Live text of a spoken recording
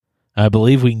I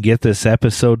believe we can get this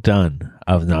episode done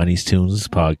of 90s Tunes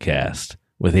podcast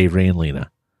with Avery and Lena.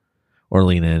 Or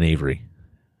Lena and Avery.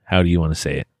 How do you want to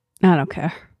say it? I don't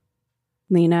care.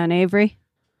 Lena and Avery?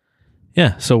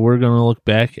 Yeah, so we're going to look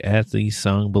back at the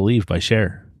song Believe by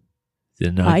Cher.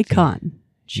 Icon.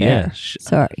 Cher. Yeah,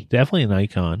 Sorry. Definitely an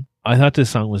icon. I thought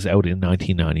this song was out in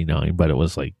 1999, but it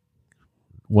was like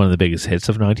one of the biggest hits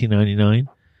of 1999.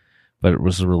 But it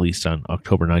was released on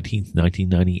October 19th,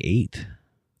 1998.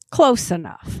 Close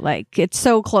enough. Like, it's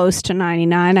so close to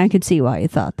 99, I could see why you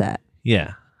thought that.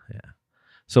 Yeah.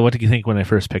 So what did you think when I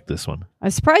first picked this one? I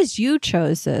was surprised you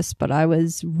chose this, but I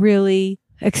was really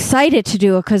excited to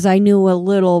do it because I knew a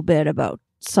little bit about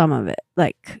some of it,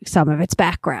 like some of its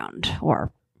background.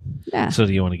 So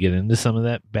do you want to get into some of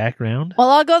that background? Well,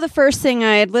 I'll go the first thing.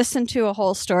 I had listened to a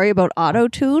whole story about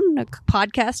auto-tune, a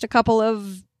podcast a couple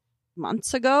of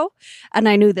months ago, and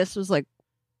I knew this was like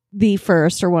the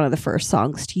first or one of the first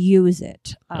songs to use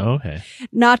it. Okay.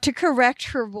 Not to correct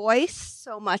her voice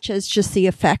so much as just the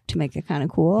effect to make it kind of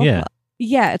cool. Yeah.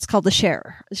 Yeah, it's called the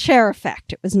Cher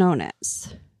effect, it was known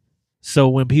as. So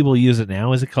when people use it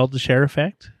now, is it called the Cher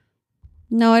effect?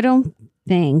 No, I don't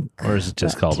think. Or is it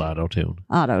just called auto-tune?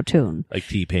 Auto-tune. Like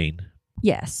T-Pain.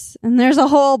 Yes. And there's a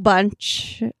whole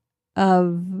bunch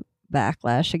of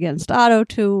backlash against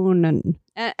auto-tune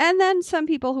and then some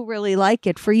people who really like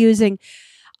it for using...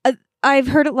 I've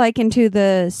heard it likened to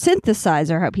the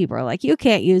synthesizer, how people are like, you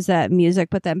can't use that in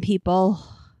music, but then people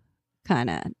kind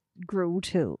of grew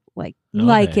to like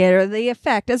it or the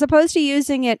effect, as opposed to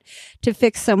using it to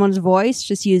fix someone's voice,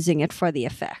 just using it for the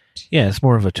effect. Yeah, it's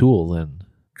more of a tool than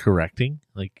correcting.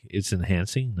 Like, it's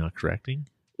enhancing, not correcting.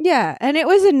 Yeah, and it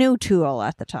was a new tool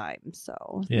at the time,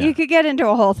 so you could get into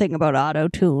a whole thing about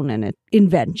auto-tune and its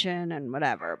invention and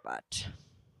whatever, but...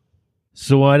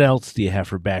 So what else do you have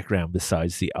for background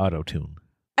besides the auto-tune?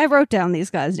 I wrote down these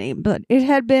guys' name, but it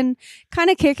had been kind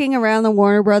of kicking around the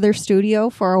Warner Brothers studio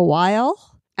for a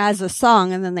while as a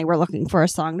song, and then they were looking for a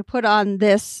song to put on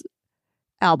this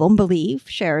album, Believe,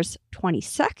 Cher's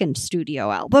 22nd studio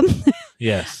album.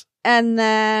 Yes. And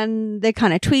then they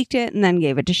kind of tweaked it and then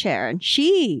gave it to Cher. And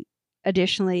she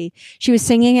was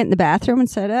singing it in the bathroom and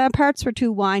said, parts were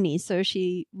too whiny. So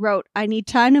she wrote, I need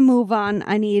time to move on.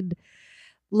 I need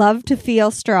love to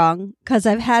feel strong because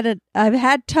I've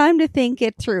had time to think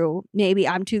it through. Maybe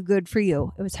I'm too good for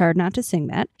you. It was hard not to sing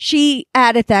that. She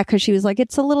added that because she was like,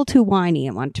 it's a little too whiny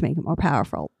and wanted to make it more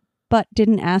powerful, but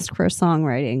didn't ask for a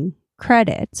songwriting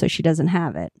credit. So she doesn't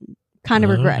have it. Kind of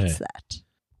regrets that.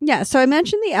 Yeah. So I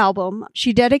mentioned the album.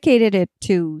 She dedicated it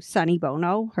to Sonny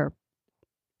Bono, her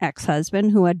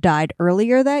ex-husband, who had died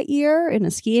earlier that year in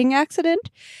a skiing accident.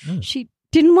 She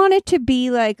didn't want it to be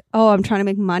like, oh, I'm trying to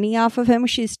make money off of him.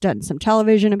 She's done some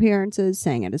television appearances,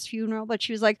 sang at his funeral, but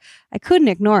she was like, I couldn't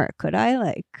ignore it, could I?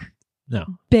 Like, no.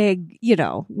 Big,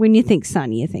 when you think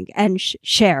Sonny, you think, and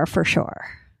Cher for sure.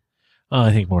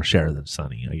 I think more Cher than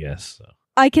Sonny, I guess. So.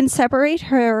 I can separate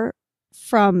her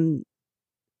from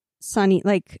Sonny,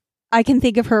 like, I can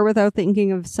think of her without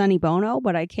thinking of Sonny Bono,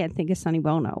 but I can't think of Sonny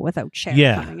Bono without Cher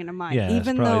coming into mind. Yeah,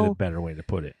 that's probably the better way to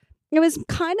put it. It was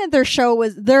kind of their show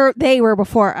was they were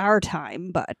before our time,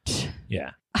 but yeah.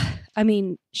 I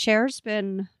mean, Cher's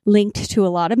been linked to a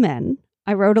lot of men.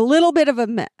 I wrote a little bit of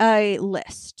a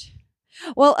list.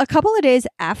 Well, a couple of days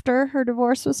after her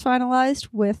divorce was finalized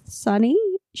with Sonny,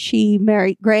 she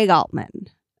married Greg Altman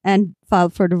and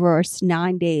filed for divorce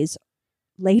 9 days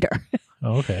later.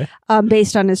 Oh, okay.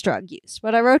 Based on his drug use.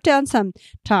 But I wrote down some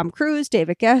Tom Cruise,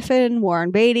 David Geffen,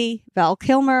 Warren Beatty, Val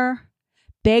Kilmer,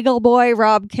 Bagel Boy,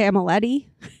 Rob Camilletti.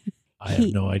 I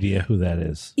have no idea who that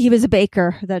is. He was a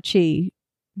baker that she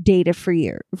dated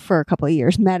for a couple of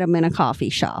years. Met him in a coffee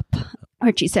shop.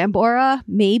 Archie Sambora,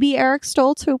 maybe Eric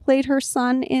Stoltz, who played her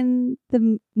son in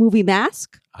the movie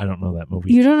Mask. I don't know that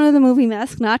movie. You don't know the movie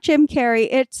Mask? Not Jim Carrey.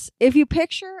 It's, if you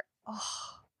picture,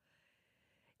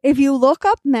 if you look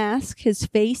up Mask, his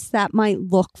face, that might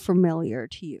look familiar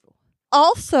to you.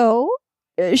 Also,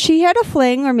 she had a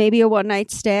fling or maybe a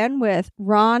one-night stand with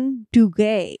Ron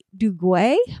Duguay.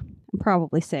 I'm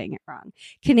probably saying it wrong.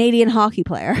 Canadian hockey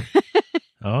player.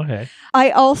 Okay.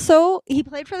 He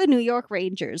played for the New York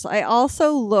Rangers. I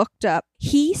also looked up,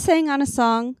 he sang on a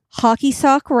song, Hockey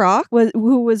Sock Rock, which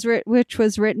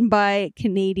was written by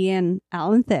Canadian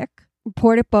Alan Thicke,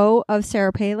 reported beau of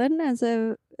Sarah Palin as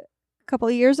a couple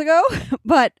of years ago.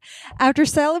 But after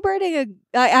celebrating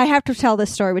I have to tell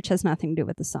this story, which has nothing to do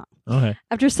with the song. Okay.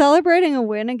 After celebrating a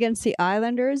win against the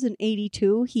Islanders in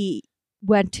 1982, he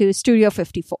went to Studio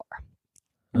 54.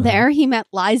 There he met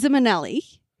Liza Minnelli,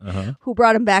 who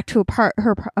brought him back to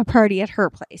a party at her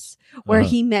place, where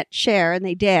he met Cher and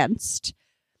they danced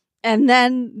And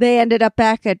then they ended up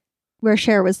back at where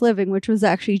Cher was living, which was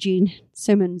actually Gene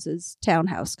Simmons's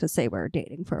townhouse because they were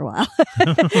dating for a while.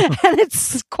 And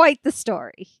it's quite the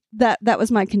story. That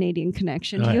was my Canadian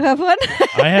connection. Do you have one?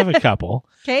 I have a couple.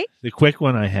 Okay. The quick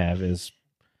one I have is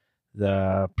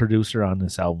the producer on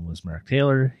this album was Mark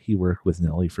Taylor. He worked with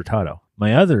Nelly Furtado.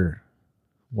 My other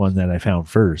one that I found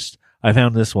first, I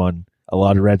found this one, A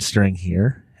Lot of Red String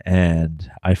Here,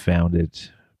 and I found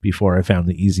it before I found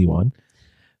the easy one.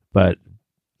 But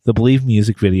the Believe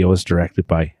music video was directed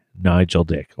by Nigel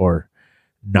Dick, or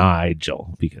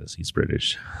Nigel, because he's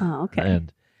British. Oh, okay.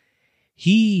 And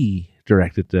he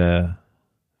directed the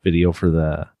video for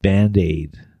the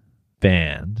Band-Aid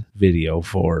band video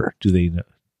for Do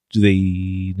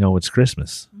They Know It's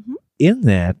Christmas? Mm-hmm. In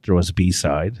that, there was a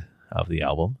B-side of the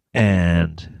album,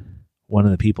 and one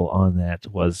of the people on that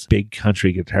was big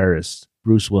country guitarist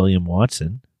Bruce William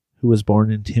Watson, who was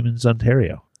born in Timmins,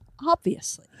 Ontario.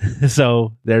 Obviously.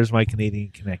 So there's my Canadian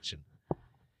connection.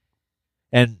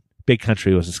 And Big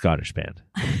Country was a Scottish band.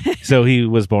 So he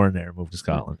was born there, moved to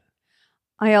Scotland.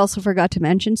 I also forgot to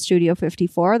mention Studio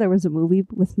 54. There was a movie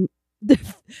with the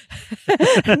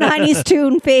 90s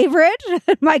tune favorite,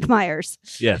 Mike Myers.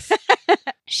 Yes.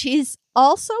 She's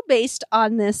also based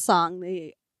on this song,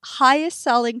 the highest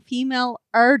selling female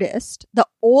artist, the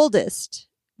oldest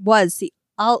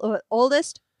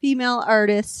female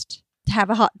artist to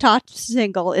have a top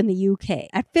single in the UK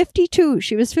at 52.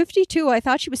 She was 52. I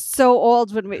thought she was so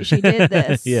old when she did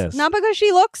this. Yes. Not because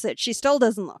she looks it. She still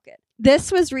doesn't look it.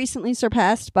 This was recently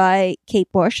surpassed by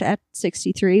Kate Bush at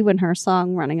 63 when her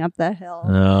song Running Up That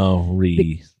Hill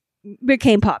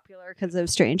became popular because of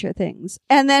Stranger Things.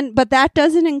 But that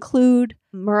doesn't include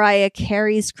Mariah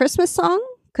Carey's Christmas song,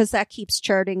 because that keeps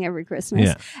charting every Christmas.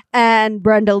 Yeah. And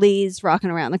Brenda Lee's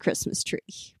Rocking Around the Christmas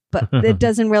Tree. But it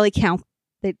doesn't really count.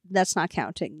 That's not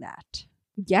counting that.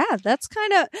 Yeah, that's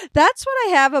what I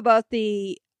have about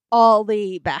all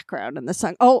the background in the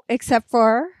song. Oh, except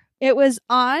for it was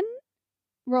on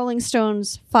Rolling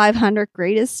Stone's 500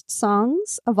 greatest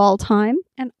songs of all time,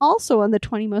 and also on the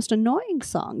 20 most annoying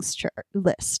songs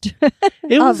list.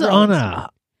 It was on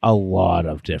a lot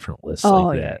of different lists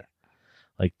that.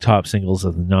 Like top singles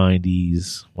of the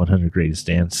 90s, 100 greatest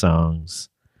dance songs,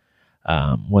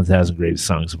 1,000 greatest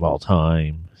songs of all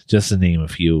time, just to name a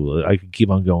few. I could keep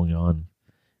on going on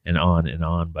and on and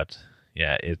on, but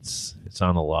yeah, it's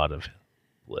on a lot of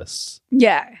lists.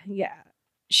 Yeah.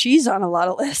 She's on a lot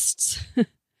of lists.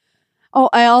 Oh,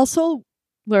 I also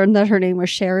learned that her name was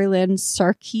Sherry Lynn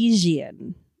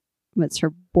Sarkeesian. That's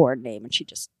her born name, and she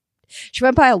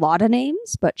went by a lot of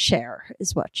names, but Cher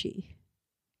is what she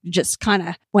just kind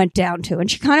of went down to. And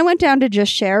she kind of went down to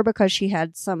just Cher because she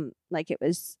had some, like, it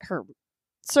was her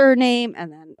surname,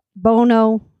 and then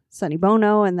Sonny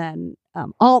Bono, and then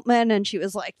Altman, and she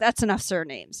was like, that's enough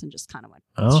surnames, and just kind of went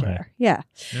with Cher. Yeah.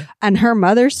 And her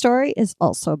mother's story is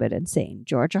also a bit insane.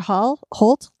 Georgia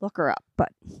Holt, look her up.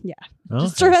 But yeah,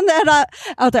 just throwing that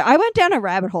out there. I went down a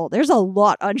rabbit hole. There's a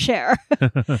lot on Cher.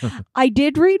 I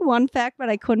did read one fact, but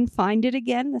I couldn't find it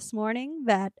again this morning,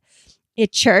 that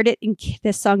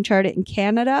this song charted in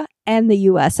Canada and the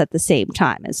US at the same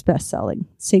time as best-selling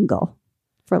single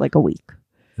for like a week.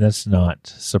 That's not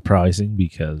surprising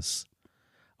because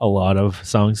a lot of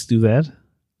songs do that.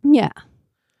 Yeah.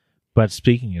 But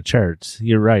speaking of charts,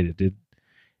 you're right. It did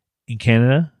in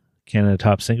Canada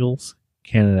top singles,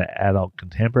 Canada adult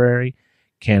contemporary,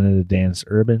 Canada dance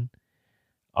urban,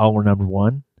 all were number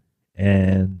one.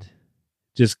 And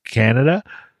just Canada,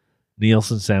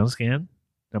 Nielsen SoundScan,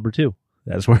 number two.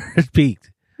 That's where it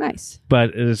peaked. Nice.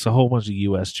 But it's a whole bunch of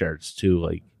U.S. charts too,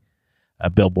 like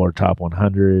a Billboard Top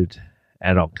 100,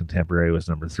 adult contemporary was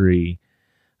number 3,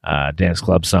 dance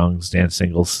club songs, dance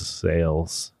singles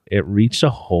sales. It reached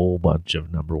a whole bunch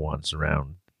of number ones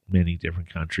around many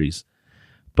different countries.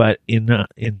 But in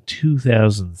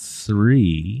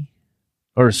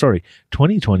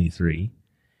 2023,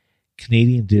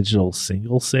 Canadian digital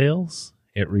single sales,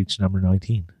 it reached number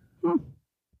 19.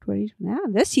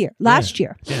 This year. Last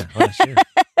year. Yeah, last year.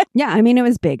 Yeah, I mean, it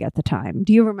was big at the time.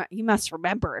 Do you remember? You must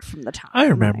remember it from the time. I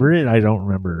remember it. I don't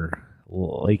remember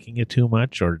liking it too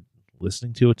much or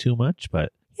listening to it too much,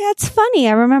 but yeah, it's funny.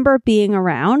 I remember being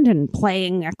around and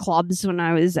playing at clubs when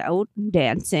I was out and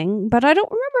dancing, but I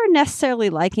don't remember necessarily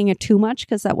liking it too much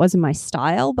because that wasn't my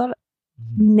style. But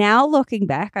now looking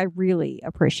back, I really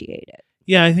appreciate it.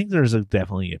 Yeah, I think there's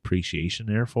definitely appreciation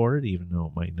there for it, even though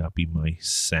it might not be my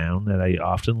sound that I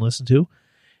often listen to.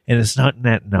 And it's not in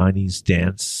that 90s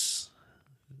dance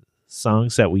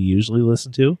songs that we usually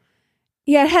listen to.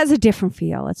 Yeah, it has a different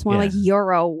feel. It's more Yeah. like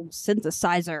Euro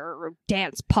synthesizer or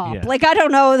dance pop. Yeah. Like, I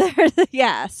don't know.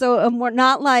 Yeah. So we're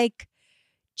not like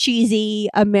cheesy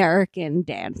American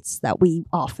dance that we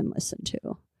often listen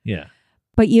to. Yeah.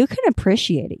 But you can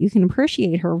appreciate it. You can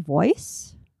appreciate her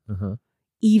voice, Uh-huh.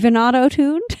 even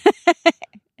auto-tuned,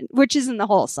 which isn't the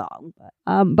whole song,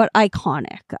 but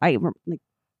iconic. Like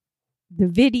the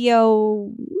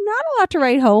video, not a lot to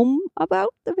write home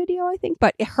about the video, I think,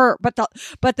 but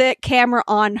the camera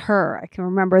on her, I can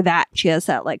remember that. She has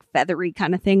that like feathery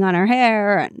kind of thing on her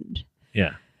hair and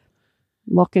Yeah.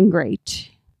 looking great,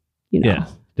 you know. Yeah,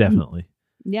 definitely.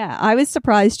 Yeah, I was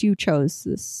surprised you chose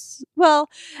this. Well,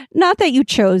 not that you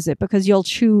chose it because you'll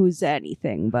choose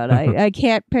anything, but I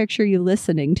can't picture you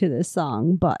listening to this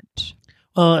song, but...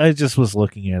 Well, I just was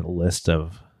looking at a list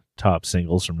of top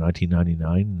singles from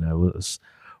 1999, and I was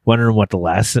wondering what the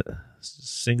last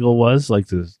single was, like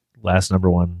the last number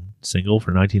one single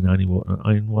for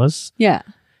 1999 was. Yeah.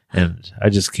 And I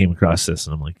just came across this,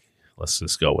 and I'm like, let's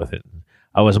just go with it. And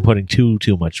I wasn't putting too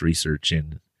much research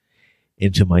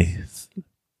into my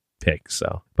pick,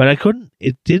 so. But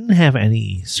it didn't have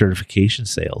any certification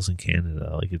sales in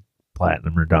Canada, like a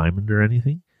platinum or diamond or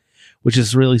anything, which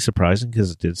is really surprising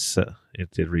because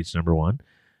it did reach number one.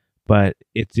 But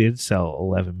it did sell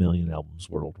 11 million albums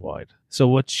worldwide. So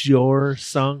what's your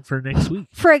song for next week?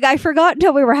 Frig, I forgot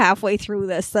until we were halfway through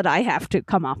this that I have to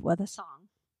come up with a song.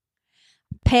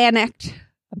 Panicked.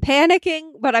 I'm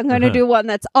panicking, but I'm going to do one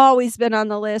that's always been on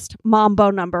the list. Mambo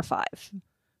number 5.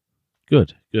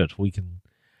 Good. We can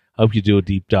hope you do a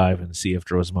deep dive and see if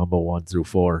there was Mambo 1 through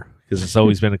 4. Because it's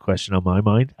always been a question on my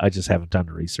mind. I just haven't done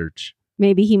the research.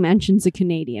 Maybe he mentions a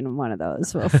Canadian in one of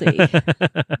those. We'll see.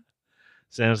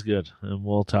 Sounds good. And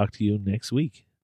we'll talk to you next week.